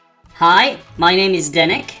Hi, my name is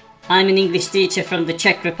Denek. I'm an English teacher from the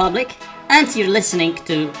Czech Republic, and you're listening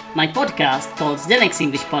to my podcast called Denek's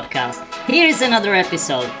English Podcast. Here is another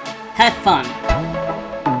episode. Have fun.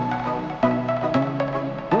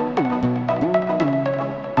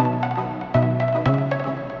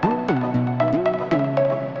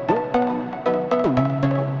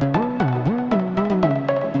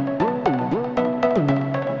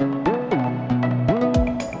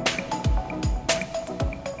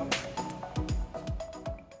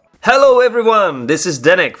 Hello everyone, this is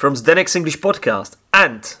Denek from Denek's English Podcast,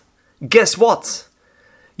 and guess what?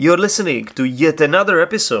 You're listening to yet another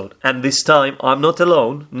episode, and this time I'm not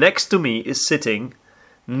alone. Next to me is sitting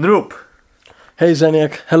Nrup. Hey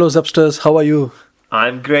Zeniak, hello Zepsters, how are you?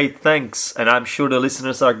 I'm great, thanks, and I'm sure the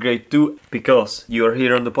listeners are great too, because you're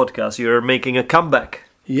here on the podcast, you're making a comeback.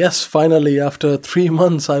 Yes, finally, after 3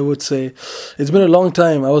 months I would say. It's been a long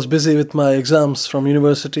time. I was busy with my exams from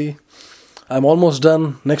university. I'm almost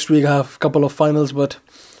done. Next week I have a couple of finals, but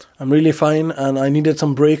I'm really fine and I needed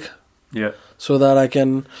some break. Yeah. So that I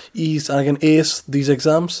can ace these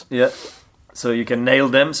exams. Yeah. So you can nail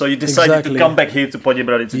them. So you decided to come back here to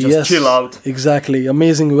Podjebrady to just chill out. Exactly.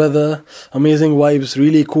 Amazing weather, amazing vibes,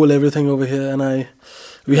 really cool everything over here, and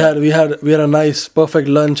we had a nice perfect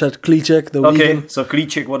lunch at Klíček, the vegan. Okay. So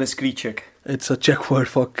Klíček, what is Klíček? It's a Czech word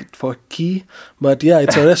for key. But yeah,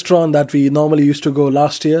 it's a restaurant that we normally used to go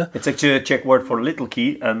last year. It's actually a Czech word for little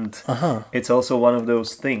key, and it's also one of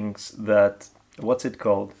those things that, what's it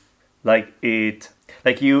called? Like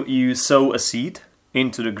you sow a seed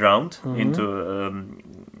into the ground, into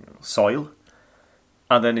soil,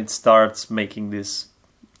 and then it starts making this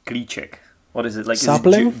klíček. What is it? Like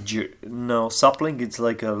sapling? No, sapling. It's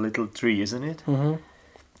like a little tree, isn't it? Mm-hmm.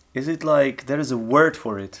 Is it like there is a word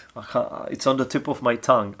for it? It's on the tip of my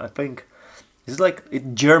tongue. I think it's like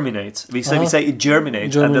it germinates. We say it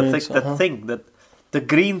germinates, and the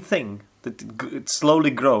green thing that it slowly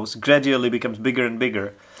grows, gradually becomes bigger and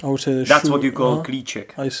bigger. I would say that's what you call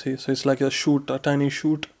klíček. I see. So it's like a shoot, a tiny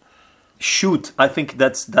shoot. Shoot. I think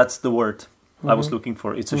that's the word I was looking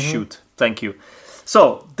for. It's a shoot. Thank you.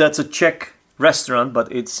 So that's a Czech restaurant,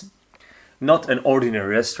 but it's not an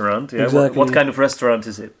ordinary restaurant. Yeah? Exactly. What kind of restaurant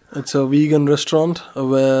is it? It's a vegan restaurant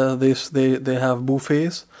where they have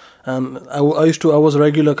buffets, and I was a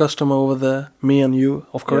regular customer over there. Me and you,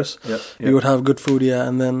 of course. Yeah. We would have good food,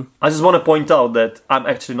 and then I just want to point out that I'm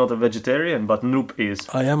actually not a vegetarian, but Nrup is.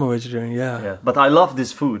 I am a vegetarian. Yeah. But I love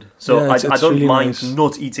this food, so it's I don't really mind nice.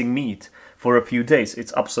 not eating meat for a few days.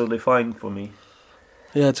 It's absolutely fine for me.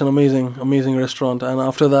 Yeah, it's an amazing restaurant. And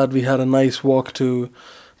after that, we had a nice walk to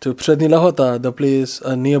Přední Lahota, the place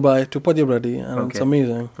nearby to Podjebrady, and it's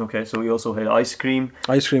amazing. Okay, so we also had ice cream.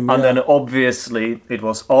 And then obviously it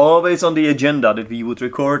was always on the agenda that we would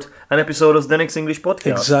record an episode of Denek's English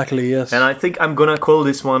Podcast. Exactly, yes. And I think I'm gonna call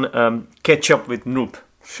this one Catch Up with Nrup.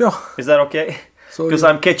 Sure. Is that okay? Because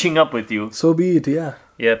I'm catching up with you. So be it, yeah.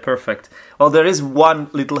 Yeah, perfect. Well, there is one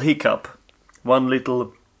little hiccup, one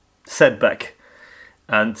little setback.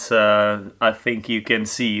 And I think you can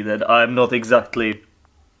see that I'm not exactly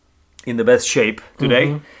in the best shape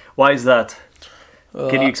today. Why is that?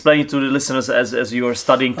 Can you explain it to the listeners as you are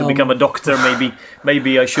studying to become a doctor?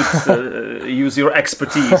 Maybe I should use your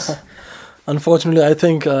expertise. Unfortunately, I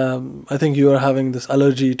think you are having this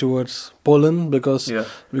allergy towards pollen because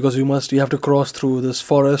you have to cross through this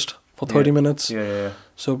forest for 30 minutes. Yeah.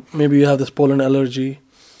 So maybe you have this pollen allergy.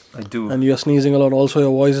 I do. And you're sneezing a lot. Also, your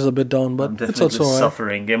voice is a bit down, but I'm it's also all right.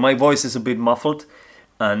 Suffering. Yeah, my voice is a bit muffled.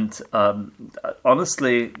 And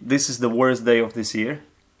honestly, this is the worst day of this year.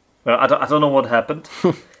 Well, I don't know what happened,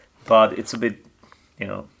 but it's a bit,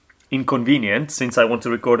 inconvenient since I want to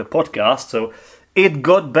record a podcast. So it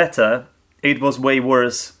got better. It was way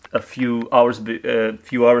worse a few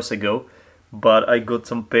hours ago, but I got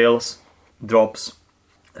some pills, drops,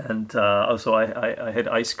 and also I had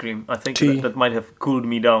ice cream. I think that might have cooled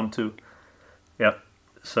me down too. Yeah.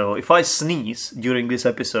 So if I sneeze during this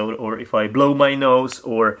episode, or if I blow my nose,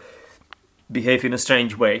 or behave in a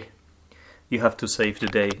strange way, you have to save the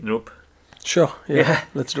day, Nrup. Sure, yeah.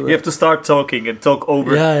 Let's do it. You have to start talking and talk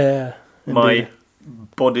over my Indeed.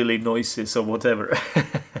 bodily noises or whatever.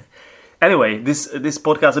 Anyway, this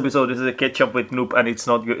podcast episode is a catch up with Nrup, and it's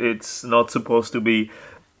not supposed to be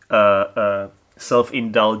a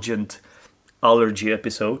self-indulgent allergy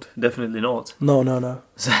episode. Definitely not. No.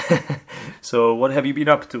 So what have you been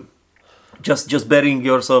up to? Just burying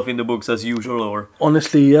yourself in the books as usual, or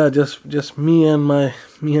honestly, just me and my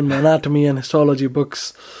anatomy and histology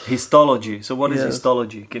books. Histology. So what is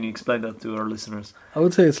histology? Can you explain that to our listeners? I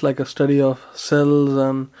would say it's like a study of cells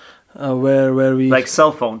and where we like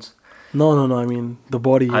cell phones. No. I mean the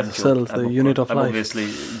body, the cell, the unit of I'm life. obviously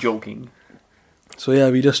joking. So yeah,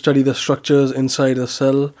 we just study the structures inside the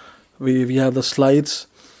cell. We have the slides,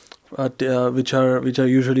 which are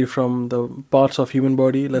usually from the parts of human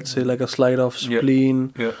body. Let's say like a slide of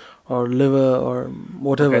spleen or liver or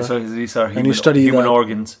whatever. Okay, so these are and you study human that.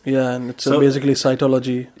 organs. Yeah, and it's basically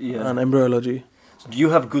cytology and embryology. Do you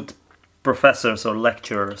have good professors or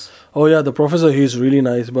lecturers? Oh yeah, the professor, he's really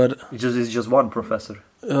nice, but It's just one professor.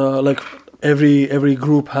 Like every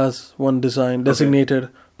group has one designated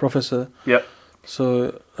professor. Yeah.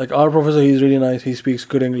 So like our professor, he's really nice. He speaks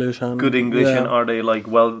good English and and are they like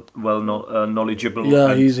knowledgeable?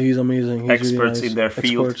 Yeah, he's amazing. He's experts really nice. in their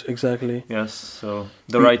field. Experts, exactly. Yes, so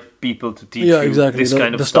the right people to teach Yeah, you exactly. this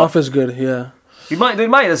kind of the stuff. staff is good. Yeah. They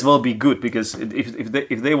might as well be good, because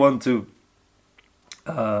if they want to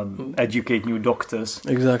educate new doctors,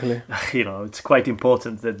 Exactly. it's quite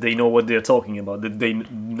important that they know what they're talking about, that they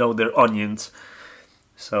know their onions.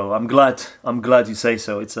 So I'm glad you say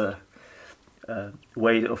so. It's a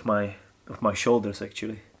weight of my shoulders,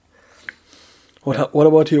 actually. What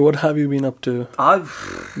about you? What have you been up to? I've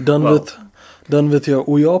done with your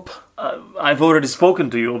UYOP? I've already spoken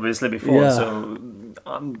to you obviously before, Yeah. so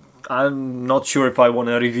I'm not sure if I want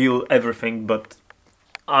to reveal everything, but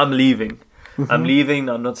I'm leaving. I'm leaving.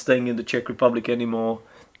 I'm not staying in the Czech Republic anymore.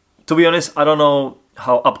 To be honest, I don't know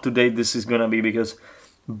how up to date this is gonna be, because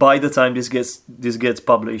by the time this gets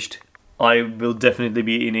published, I will definitely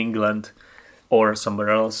be in England or somewhere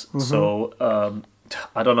else. So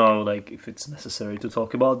I don't know, like, if it's necessary to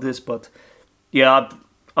talk about this, but yeah,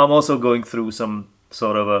 I'm also going through some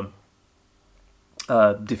sort of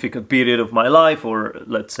a difficult period of my life, or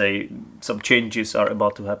let's say some changes are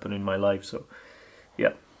about to happen in my life. So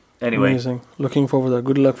yeah. Anyway, Amazing. Looking forward to that.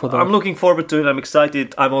 Good luck for that. I'm looking forward to it. I'm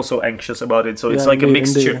excited. I'm also anxious about it. So it's like a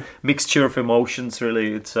mixture of emotions.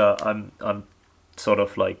 Really, it's I'm sort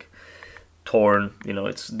of like torn.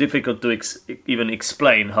 It's difficult to even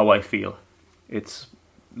explain how I feel. It's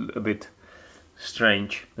a bit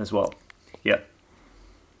strange as well. Yeah.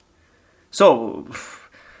 So,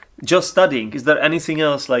 just studying. Is there anything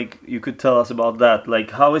else like you could tell us about that?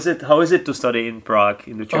 Like, how is it to study in Prague,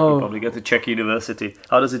 in the Czech Republic, at the Czech University?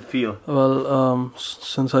 How does it feel? Well,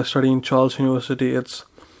 since I study in Charles University, it's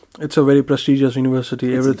a very prestigious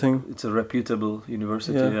university. It's a reputable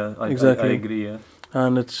university. Yeah, exactly. I agree. Yeah.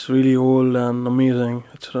 And it's really old and amazing.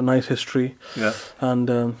 It's a nice history. Yeah.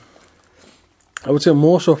 And I would say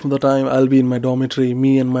most of the time I'll be in my dormitory,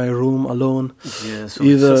 me in my room alone. Yeah,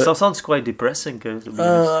 so sounds quite depressing. To be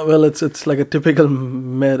honest. Well, it's like a typical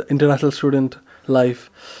international student life.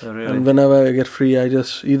 Oh, really? And whenever I get free, I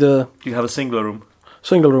just either... You have a single room?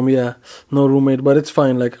 Single room, yeah. No roommate, but it's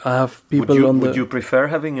fine. Like, I have people Would you prefer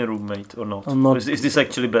having a roommate or not? I'm not. Or is this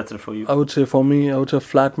actually better for you? I would say for me, a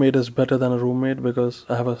flatmate is better than a roommate, because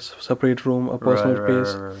I have a separate room, a personal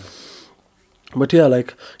space. Right. But yeah,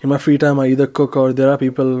 like in my free time, I either cook or there are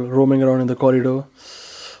people roaming around in the corridor.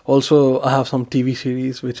 Also, I have some TV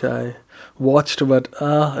series which I watched, but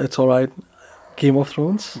it's alright. Game of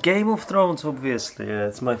Thrones? Game of Thrones, obviously. Yeah,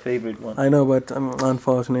 it's my favorite one. I know, but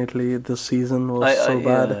unfortunately, this season was so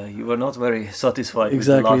bad. Yeah, you were not very satisfied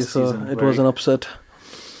Exactly, with the last so season. it was an upset.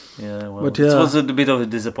 Yeah, well, but it was a bit of a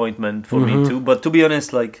disappointment for me too. But to be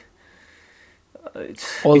honest, like,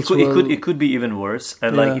 it could be even worse.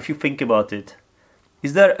 And like, if you think about it,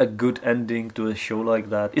 is there a good ending to a show like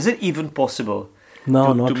that? Is it even possible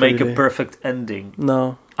to make a perfect ending?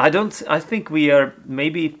 No. I think we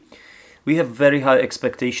have very high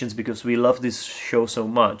expectations because we love this show so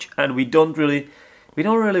much, and we don't really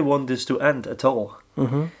want this to end at all.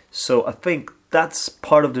 So I think that's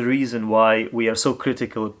part of the reason why we are so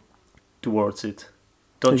critical towards it.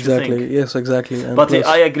 Don't you think? Exactly. Yes, exactly. And but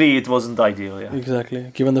I agree, it wasn't ideal. Yeah.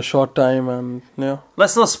 Exactly. Given the short time, and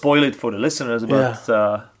let's not spoil it for the listeners.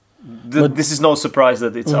 But this is no surprise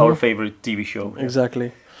that it's our favorite TV show.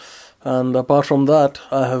 Exactly. And apart from that,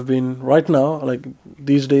 I have been right now, like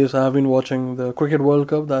these days, I have been watching the Cricket World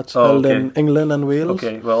Cup that's held in England and Wales.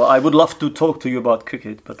 Okay. Well, I would love to talk to you about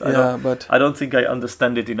cricket, but but I don't think I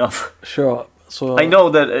understand it enough. Sure. So I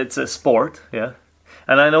know that it's a sport. Yeah.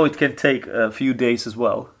 And I know it can take a few days as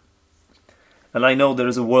well. And I know there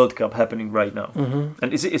is a World Cup happening right now.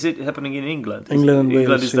 And is it happening in England? England and Wales.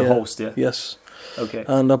 England is the host, yeah? Yes. Okay.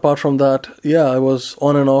 And apart from that, I was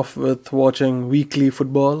on and off with watching weekly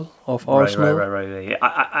football of Arsenal. Right. Yeah,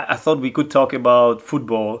 I thought we could talk about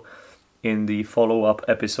football in the follow-up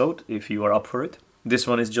episode, if you are up for it. This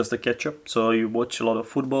one is just a catch-up. So you watch a lot of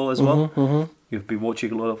football as well. You've been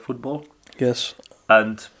watching a lot of football. Yes.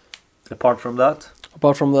 And apart from that,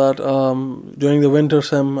 during the winter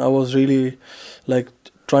sem, I was really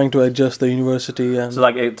trying to adjust the university and So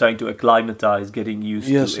like trying to acclimatize, getting used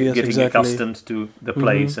to it, getting exactly. accustomed to the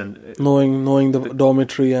place and knowing the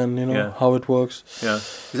dormitory and how it works. Yeah.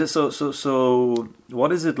 Is it so?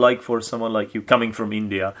 What is it like for someone like you coming from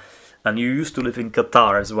India, and you used to live in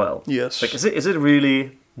Qatar as well? Yes. Like, is it really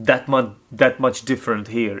that much different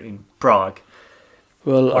here in Prague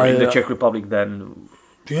Well, or in the Czech Republic than?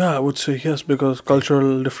 Yeah, I would say yes, because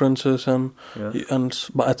cultural differences and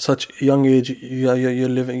at such young age,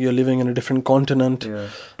 you're living in a different continent,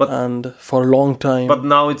 and for a long time. But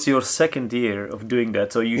now it's your second year of doing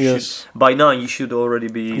that, so by now you should already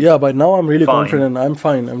be. Yeah, by now I'm really fine. confident. I'm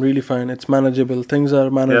fine. I'm really fine. It's manageable. Things are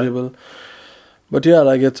manageable. But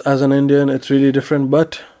like it's as an Indian, it's really different.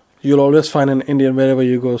 But you'll always find an Indian wherever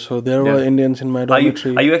you go. So there were Indians in my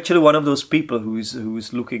dormitory. Are you actually one of those people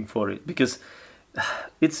who's looking for it? Because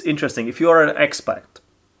it's interesting. If you are an expat,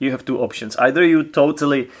 you have two options. Either you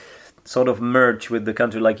totally sort of merge with the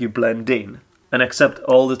country, like you blend in and accept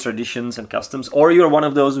all the traditions and customs, or you're one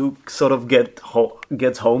of those who sort of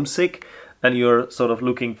gets homesick and you're sort of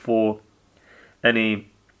looking for any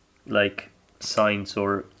like signs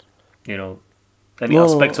or any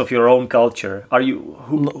aspects of your own culture.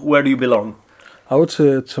 Where do you belong? I would say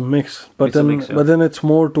it's a mix, but then it's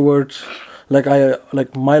more towards like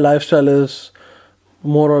my lifestyle is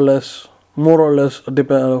more or less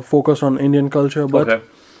focused on Indian culture, but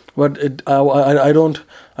I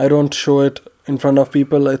don't show it in front of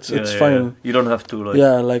people. It's fine. Yeah. You don't have to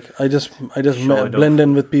I just blend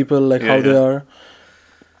in with people like how they are.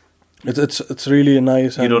 It's really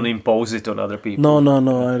nice. You don't impose it on other people.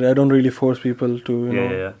 No. I don't really force people to.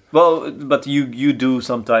 Yeah. Well, but you do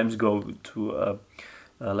sometimes go to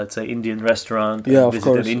let's say Indian restaurant. And visit of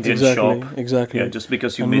course. An Indian shop. Exactly. Yeah, just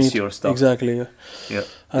because you miss your stuff. Exactly. Yeah.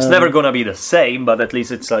 It's never gonna be the same, but at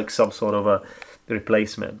least it's like some sort of a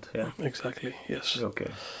replacement. Yeah. Exactly. Yes.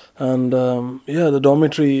 Okay. And the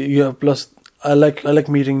dormitory. Plus I like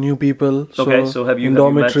meeting new people. So have you in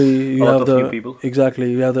dormitory met a lot of new people?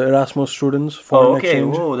 Exactly. You have the Erasmus students foreign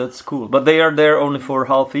exchange. Oh, that's cool. But they are there only for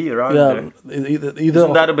half a year, aren't they? Either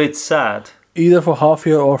Isn't that a bit sad? Either for half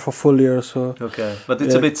year or for full year. So okay, but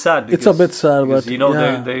it's a bit sad. It's a bit sad, but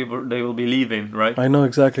they will be leaving, right? I know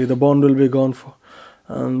exactly. The bond will be gone for,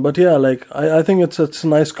 but I think it's a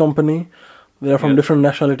nice company. They are from different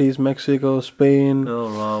nationalities: Mexico, Spain,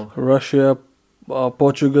 Russia,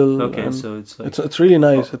 Portugal. Okay, so it's really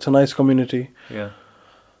nice. It's a nice community. Yeah,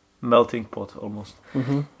 melting pot almost.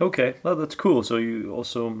 Mm-hmm. Okay, well that's cool. So you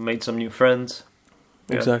also made some new friends.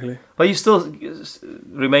 Yeah. Exactly. But you still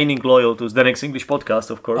remaining loyal to Zdenek's English podcast,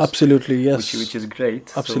 of course. Absolutely, yes. Which is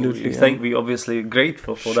great. Absolutely. So we obviously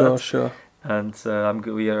grateful for that. Sure. And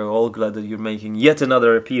we are all glad that you're making yet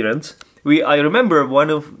another appearance. I remember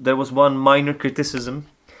there was one minor criticism.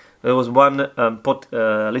 There was one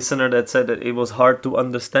listener that said that it was hard to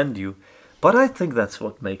understand you. But I think that's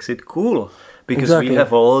what makes it cool. Because we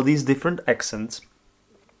have all these different accents.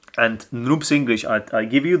 And Nrup's English, I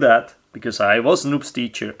give you that. Because I was Nrup's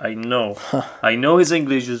teacher, I know his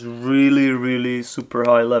English is really, really super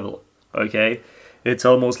high level. Okay, it's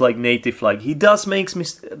almost like native. Like he does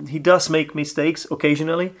make mistakes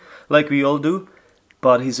occasionally, like we all do,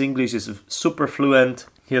 but his English is super fluent.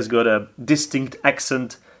 He has got a distinct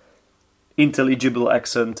accent, intelligible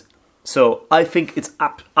accent. So I think it's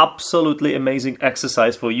absolutely amazing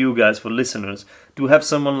exercise for you guys, for listeners, to have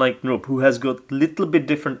someone like Nrup who has got little bit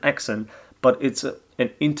different accent, but it's an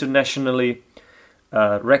internationally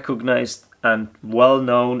recognized and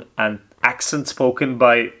well-known and accent spoken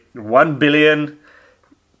by 1 billion.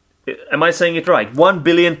 Am I saying it right? 1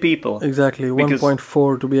 billion people. Exactly,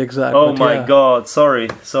 1.4 to be exact. Oh my God! Sorry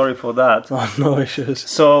for that. Oh, no issues.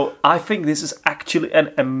 So I think this is actually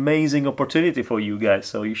an amazing opportunity for you guys.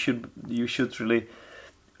 So you should really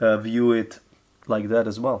view it like that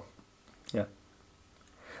as well. Yeah.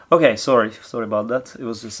 Okay. Sorry about that. It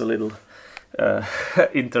was just a little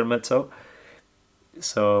intermezzo.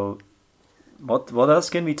 So what else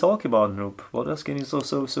can we talk about, Nrup? What else can you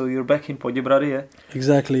so you're back in Poděbrady, yeah?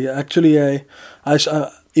 Exactly. Actually, I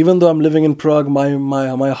even though I'm living in Prague,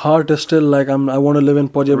 my heart is still like I want to live in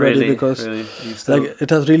Poděbrady because it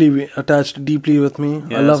has really attached deeply with me.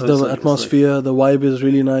 Yeah, I love the atmosphere. The vibe is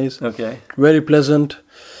really nice. Okay. Very pleasant.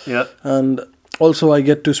 Yeah. And also I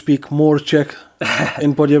get to speak more Czech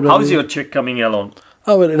in Poděbrady. How's your Czech coming along?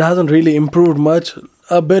 Oh, well, it hasn't really improved much.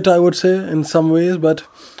 A bit, I would say, in some ways, but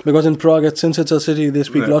because in Prague, since it's a city, they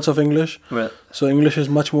speak lots of English. Right. So English is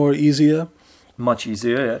much more easier. Much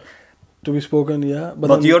easier, yeah. To be spoken, yeah. But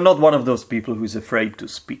then, you're not one of those people who's afraid to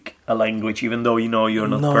speak a language, even though you know you're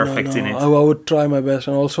not perfect in it. I would try my best,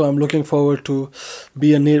 and also I'm looking forward to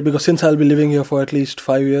be a native, because since I'll be living here for at least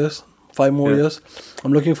 5 years, 5 more years,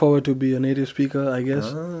 I'm looking forward to be a native speaker, I guess.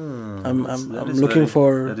 I'm looking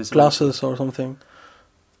for classes or something.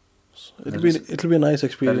 So it'll be a nice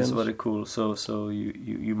experience. That is very cool. So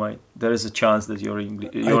you might, there is a chance that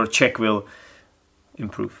your Czech will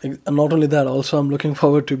improve. And not only that, also I'm looking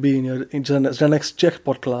forward to being in the next Czech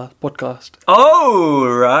podcast. Oh,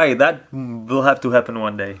 right. That will have to happen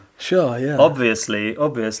one day. Sure, yeah.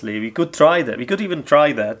 Obviously. We could try that. We could even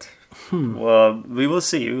try that. Well, we will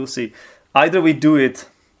see. Either we do it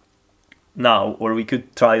now, or we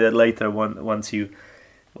could try that later once you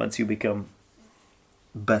become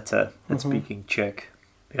better at speaking Czech.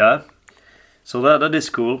 Yeah? So that is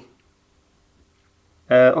cool.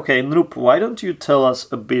 Okay, Nrup, why don't you tell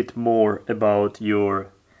us a bit more about your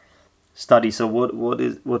study? So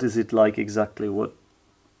what is it like exactly?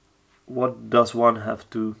 What does one have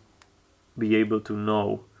to be able to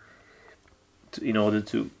know in order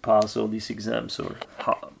to pass all these exams, or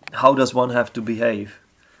how does one have to behave?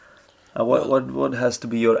 What has to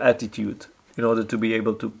be your attitude in order to be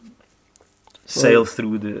able to sail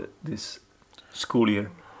through this school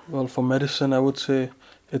year? Well, for medicine, I would say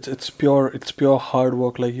it's pure hard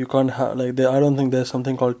work. Like you can't have I don't think there's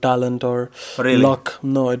something called talent or luck.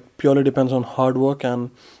 No, it purely depends on hard work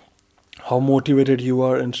and how motivated you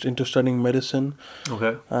are into studying medicine.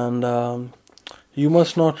 Okay. And you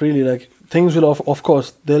must not really things will of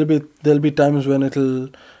course there'll be times when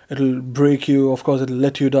it'll break you. Of course, it'll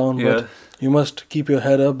let you down. Yeah. But you must keep your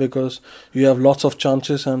head up because you have lots of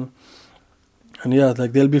chances and yeah,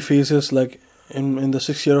 there'll be phases in the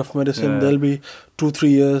 6th year of medicine, there'll be 2-3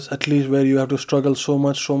 years at least where you have to struggle so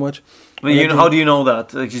much. Well, how do you know that?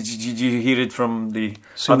 Did you hear it from the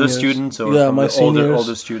seniors. Other students or from the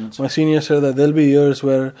older students? My seniors said that there'll be years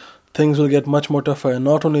where things will get much more tougher. And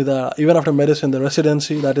not only that, even after medicine, the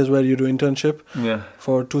residency, that is where you do internship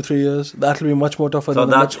for 2-3 years, that will be much more tougher than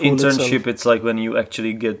the med school itself. So that internship, it's like when you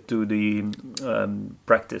actually get to the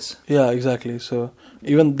practice. Yeah, exactly. So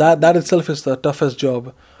even that itself is the toughest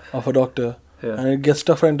job of a doctor. Yeah. And it gets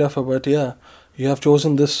tougher and tougher, but yeah, you have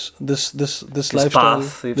chosen this lifestyle.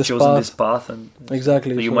 You've chosen this path, and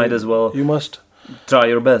exactly. So you might as well. You must try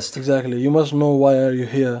your best. Exactly. You must know why are you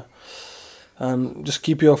here, and just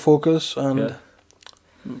keep your focus and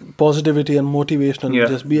positivity and motivation. Yeah.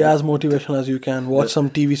 Just be as motivational as you can. Watch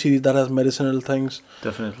some TV series that has medicinal things.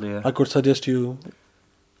 Definitely. Yeah. I could suggest you.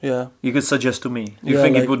 Yeah. You could suggest to me. Do you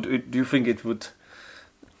think it would? Do you think it would?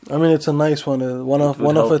 I mean, it's a nice one. One of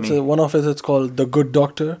it. It's called The Good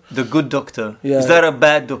Doctor. The Good Doctor. Yeah. Is there a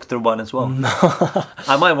Bad Doctor one as well? No.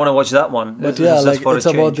 I might want to watch that one. But it's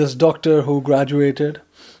about this doctor who graduated.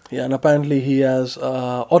 Yeah, and apparently he has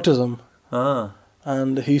autism.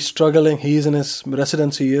 And he's struggling. He's in his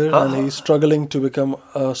residency year, and he's struggling to become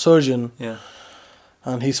a surgeon. Yeah.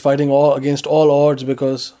 And he's fighting against all odds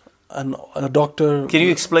because. And a doctor. Can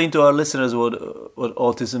you explain to our listeners what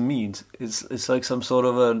autism means? It's like some sort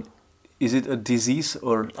of is it a disease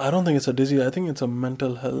or? I don't think it's a disease. I think it's a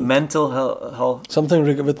mental health. Mental health. Something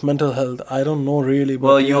with mental health. I don't know really.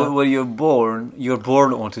 But when you're born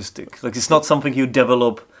autistic. Like it's not something you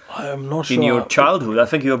develop. I am not sure. In your childhood, I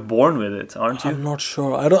think you're born with it, aren't you? I'm not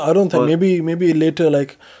sure. I don't think. Maybe later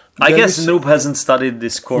I guess Nrup hasn't studied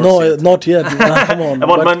this course. No, not yet. Come on.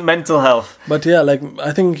 About mental health. But yeah,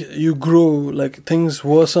 I think you grow, things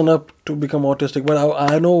worsen up to become autistic. But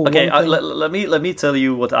I know. Okay, let me tell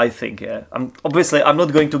you what I think. Yeah, I'm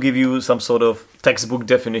not going to give you some sort of textbook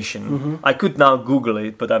definition. Mm-hmm. I could now Google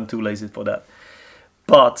it, but I'm too lazy for that.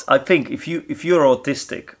 But I think if you're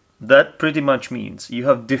autistic, that pretty much means you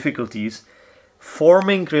have difficulties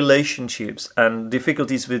forming relationships and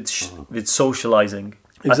difficulties with socializing.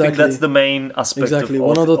 Exactly. I think that's the main aspect of autism.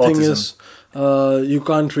 One other thing is you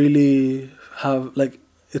can't really have,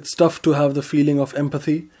 it's tough to have the feeling of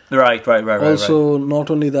empathy. Right. Also,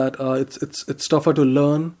 not only that, it's tougher to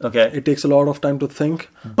learn. Okay. It takes a lot of time to think.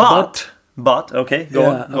 But okay, go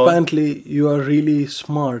on. Apparently you are really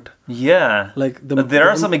smart. Yeah. There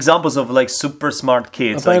are some examples of super smart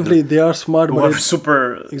kids. Apparently they are smart, who have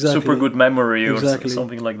super good memory or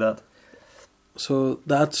something like that. So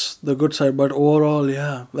that's the good side, but overall,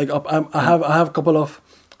 yeah. I have a couple of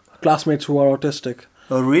classmates who are autistic.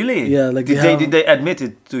 Oh, really? Yeah, did they admit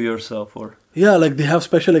it to yourself or? Yeah, they have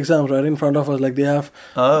special exams right in front of us. They have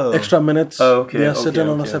extra minutes. Oh, okay. They are sitting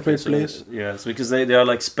on a separate place. Yeah, it's because they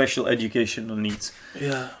are special educational needs.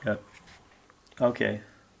 Yeah. Okay.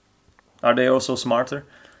 Are they also smarter?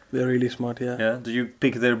 They're really smart. Yeah. Yeah. Do you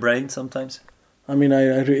pick their brain sometimes? I mean,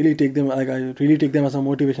 I really take them like I really take them as a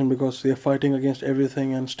motivation because they're fighting against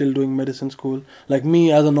everything and still doing medicine school. Like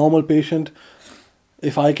me as a normal patient,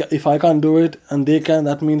 if I can't do it and they can,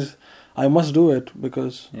 that means I must do it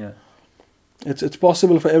because Yeah. it's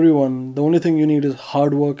possible for everyone. The only thing you need is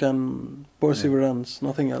hard work and perseverance,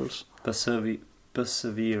 nothing else.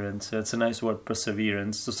 Perseverance. That's a nice word,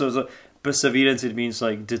 perseverance. So perseverance, it means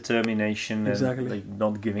like determination Exactly. and like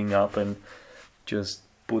not giving up and just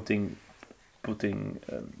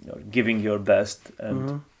giving your best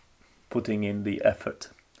and putting in the effort.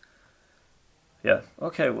 Yeah.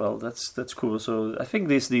 Okay. Well, that's cool. So I think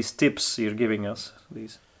these tips you're giving us,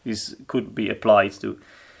 these could be applied to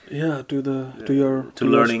Yeah, to your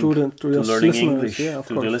learning student, to your learning listeners. English, Yeah, of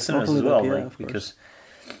to course. the listeners Not only as well, that, yeah, like, of course. because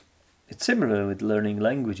it's similar with learning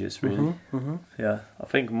languages, really. Yeah, I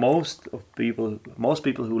think most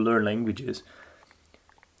people who learn languages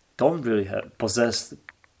don't really possess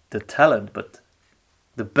the talent, but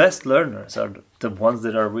the best learners are the ones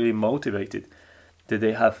that are really motivated, that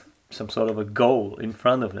they have some sort of a goal in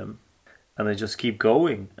front of them, and they just keep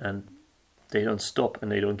going, and they don't stop,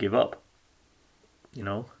 and they don't give up, you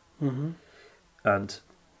know? And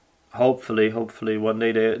hopefully one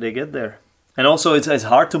day they get there. And also it's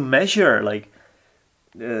hard to measure, like,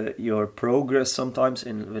 your progress sometimes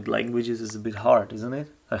with languages is a bit hard, isn't it?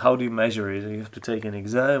 Like, how do you measure it? You have to take an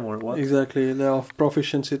exam or what? Exactly, there are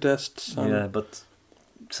proficiency tests. Yeah, but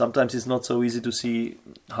sometimes it's not so easy to see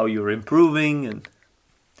how you're improving, and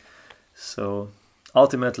so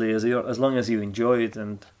ultimately, as long as you enjoy it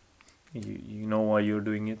and you know why you're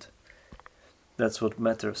doing it, that's what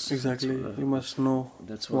matters. Exactly, you must know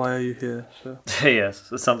That's what, why are you here. So yes,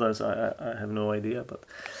 so sometimes I have no idea, but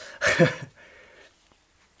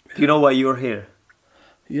you know why you're here.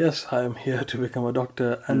 yes, I am here to become a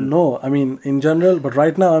doctor, and no, I mean in general, but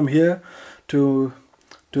right now I'm here to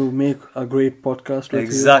make a great podcast with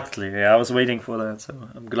Exactly. Yeah, I was waiting for that, so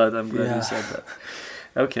I'm glad Yeah. you said that.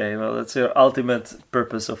 Okay, well, that's your ultimate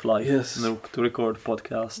purpose of life. Yes. Nrup, to record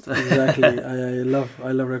podcast. you. Exactly,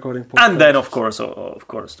 I love recording podcasts. And then, of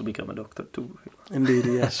course, to become a doctor too. Indeed,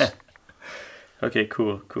 yes. Okay,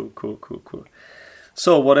 cool.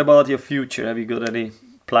 So, what about your future? Have you got any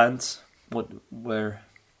plans? Where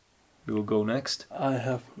you will go next? I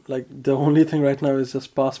have, like, the only thing right now is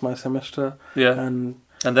just pass my semester Yeah.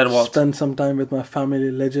 And then what? spend some time with my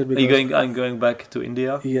family, legit. Are you going? I'm going back to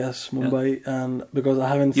India. Yes, Mumbai, and because I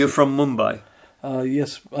haven't. You're from Mumbai.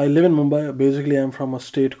 Yes, I live in Mumbai. Basically, I'm from a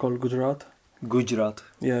state called Gujarat. Gujarat.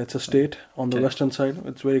 Yeah, it's a state on the Okay. western side.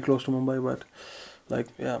 It's very close to Mumbai, but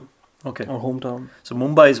Okay. our hometown. So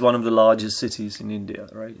Mumbai is one of the largest cities in India,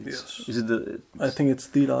 right? Yes. Is it I think it's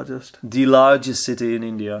the largest. the largest city in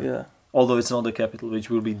India? Yeah. Although it's not the capital,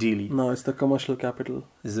 which will be Delhi. No, it's the commercial capital.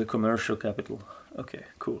 It's the commercial capital. Okay,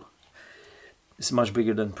 cool. It's much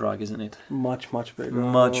bigger than Prague, isn't it? Much bigger.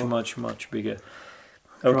 Much bigger.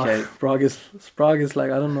 Okay. Prague is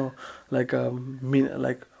like, I don't know, like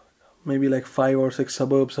maybe like 5 or 6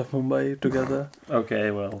 suburbs of Mumbai together.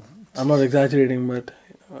 Okay, well. I'm not exaggerating, but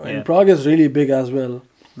Yeah. Prague is really big as well.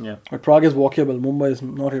 Yeah. But Prague is walkable. Mumbai is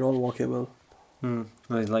not at all walkable.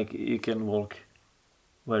 It's like you can walk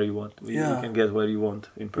where you want. You Yeah. can get where you want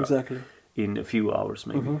in Prague. Exactly. In a few hours,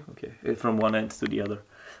 maybe. Okay, from one end to the other.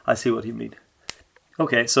 I see what you mean.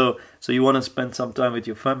 Okay, so you want to spend some time with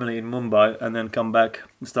your family in Mumbai and then come back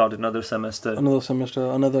and start another semester. Another semester,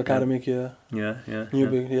 another academic year. Yeah.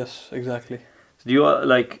 Yes, exactly. Do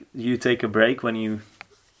you take a break when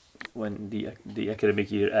the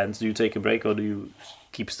academic year ends? Do you take a break or do you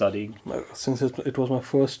keep studying? Since it was my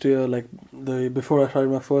first year, before I started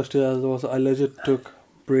my first year, I legit took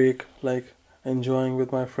break, like enjoying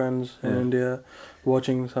with my friends in India,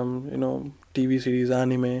 watching some TV series,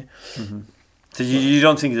 anime. So you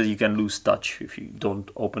don't think that you can lose touch if you don't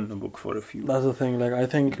open the book for a few? That's the thing. Like, I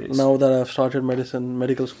think days? now that I've started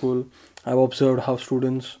medical school, I've observed how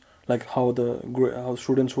students, like how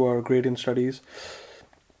students who are great in studies,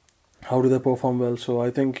 how do they perform well. So I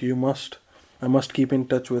think I must keep in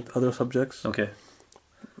touch with other subjects. Okay.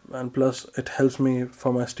 And plus, it helps me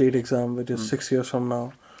for my state exam, which is 6 years from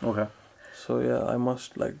now. Okay. So yeah, I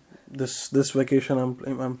must, like, this vacation.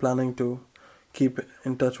 I'm planning to keep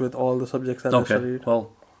in touch with all the subjects that I studied. Well,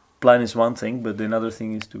 plan is one thing, but another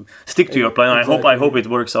thing is to stick to your plan. Exactly. I hope it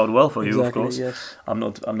works out well for you, of course. Yes. I'm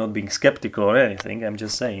not being skeptical or anything. I'm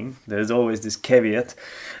just saying there's always this caveat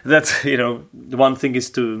that the one thing is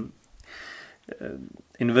to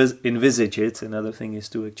envisage it, another thing is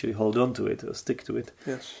to actually hold on to it or stick to it.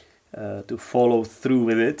 Yes. To follow through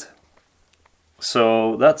with it.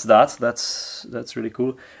 So that's really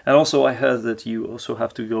cool. And also I heard that you also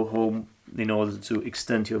have to go home in order to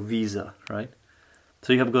extend your visa, right?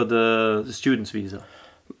 So you have got the student's visa.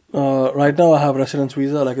 Right now I have residence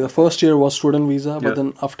visa. Like the first year was student visa, but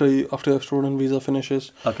then after your student visa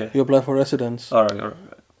finishes, you apply for residence. All right.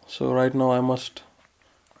 So right now I must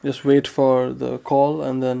just wait for the call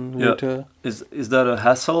and then later. Is that a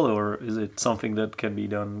hassle, or is it something that can be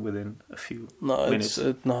done within a few minutes?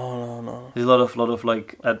 No. There's a lot of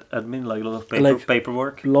like admin, like a lot of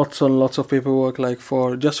paperwork. Lots and lots of paperwork, like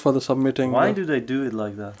for the submitting. Why do they do it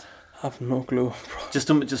like that? I have no clue. Just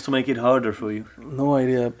to make it harder for you. No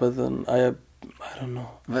idea, but then I don't know.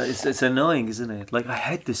 But it's annoying, isn't it? Like I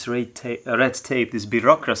hate this red tape, this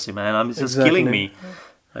bureaucracy, man. It's just killing me.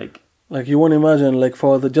 Like you won't imagine, like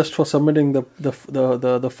for submitting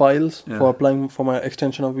the files for applying for my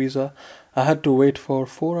extension of visa, I had to wait for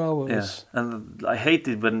 4 hours. Yeah, and I hate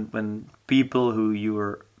it when people who you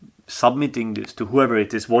are submitting this to, whoever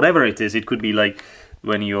it is, whatever it is, it could be like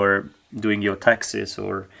when you're doing your taxes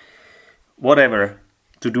or whatever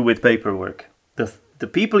to do with paperwork. The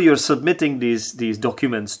people you're submitting these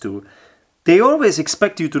documents to, they always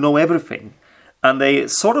expect you to know everything. And they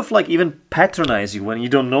sort of like even patronize you when you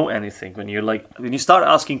don't know anything. When you start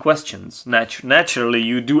asking questions, naturally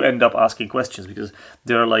you do end up asking questions because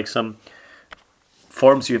there are like some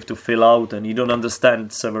forms you have to fill out and you don't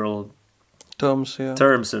understand several terms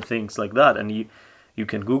and things like that. And you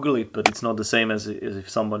can Google it, but it's not the same as if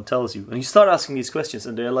someone tells you. And you start asking these questions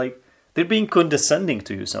and they're being condescending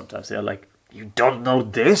to you sometimes. They're like, you don't know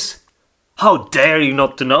this? How dare you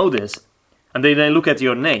not to know this? And they look at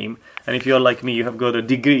your name, and if you're like me, you have got a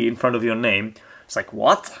degree in front of your name. It's like,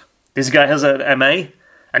 what? This guy has an MA,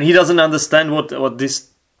 and he doesn't understand what this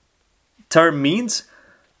term means?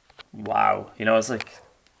 Wow. It's like,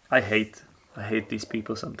 I hate these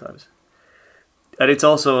people sometimes. And it's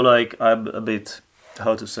also like, I'm a bit,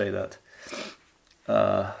 how to say that?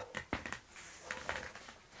 I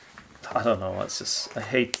don't know, it's just, I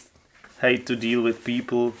hate to deal with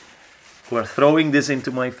people who are throwing this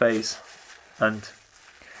into my face. And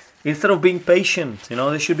instead of being patient,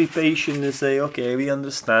 they should be patient and say, okay, we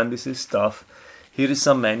understand this is stuff. Here is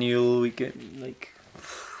some manual. We can,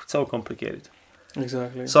 it's so complicated.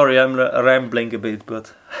 Exactly. Sorry, I'm rambling a bit,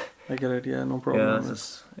 but I get it. Yeah, no problem.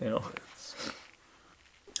 Yeah,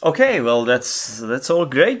 Okay, well, that's all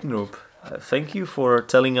great, Nrup. Thank you for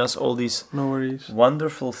telling us all these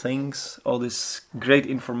wonderful things, all this great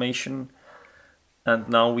information. And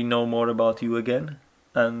now we know more about you again.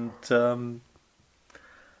 And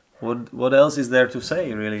what else is there to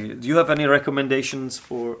say, really? Do you have any recommendations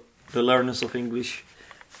for the learners of English?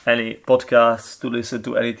 Any podcasts to listen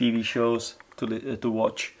to, any TV shows to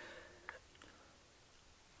watch?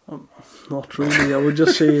 Not really. I would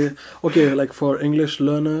just say, okay, like for English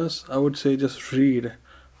learners, I would say just read.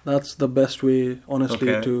 That's the best way,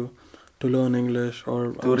 honestly, to learn English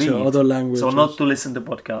or other languages. So not to listen to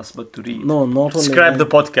podcasts, but to read. No, not only. Scrap the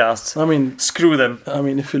podcasts. I mean, screw them. I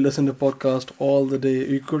mean, if you listen to podcast all the day,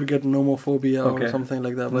 you could get nomophobia or something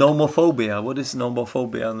like that. But nomophobia? What is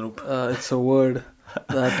nomophobia, Nrup? It's a word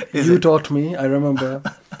that you taught me. I remember.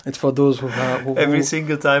 It's for those who have. Every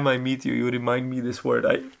single time I meet you, you remind me this word.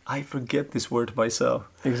 I forget this word myself.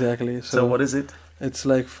 Exactly. So what is it? It's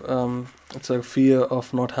like it's a fear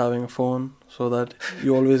of not having a phone, so that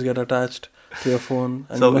you always get attached to your phone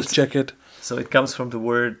and you must check it. So it comes from the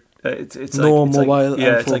word. It's no like, mobile.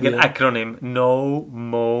 Yeah, it's phobia. Like an acronym. No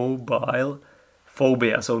mobile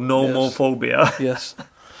phobia. So nomophobia. Yes.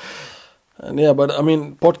 And but I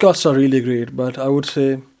mean, podcasts are really great. But I would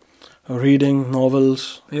say reading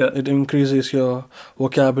novels. Yeah. It increases your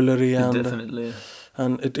vocabulary Definitely.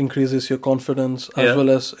 And it increases your confidence as well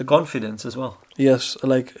as confidence as well. Yes,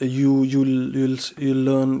 like you'll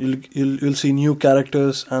learn, you'll see new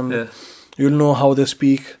characters and you'll know how they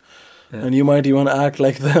speak, and you might even act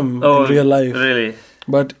like them in real life. Really?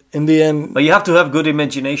 But in the end, but you have to have good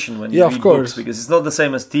imagination when you read books, because it's not the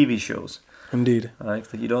same as TV shows. Indeed. Right?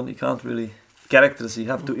 You can't really characters. You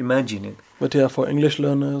have to imagine it. But for English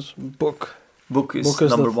learners, book is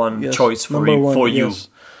number one choice for you.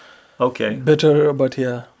 Okay. Bitter, but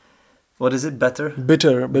What is it? Better?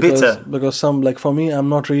 Bitter, because some, like for me, I'm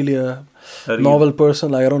not really a novel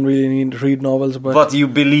person. Like I don't really read novels, but you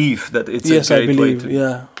believe that it's a great way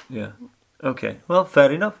to. Yeah. Okay. Well,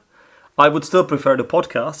 fair enough. I would still prefer the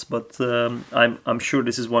podcast, but I'm sure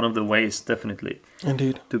this is one of the ways, definitely.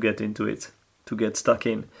 Indeed. To get into it, to get stuck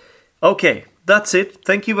in. Okay, that's it.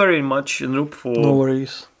 Thank you very much, Nrup, no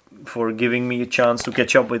worries. For giving me a chance to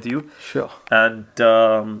catch up with you. Sure. And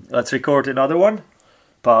let's record another one,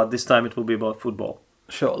 but this time it will be about football.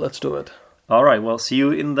 Sure, let's do it. All right, well, see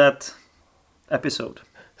you in that episode.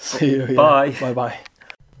 See you. Bye. Bye-bye.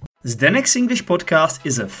 Zdenek's English Podcast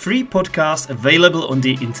is a free podcast available on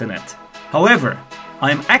the internet. However,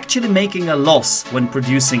 I am actually making a loss when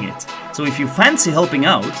producing it. So if you fancy helping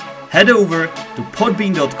out, head over to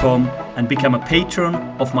podbean.com and become a patron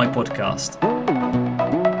of my podcast.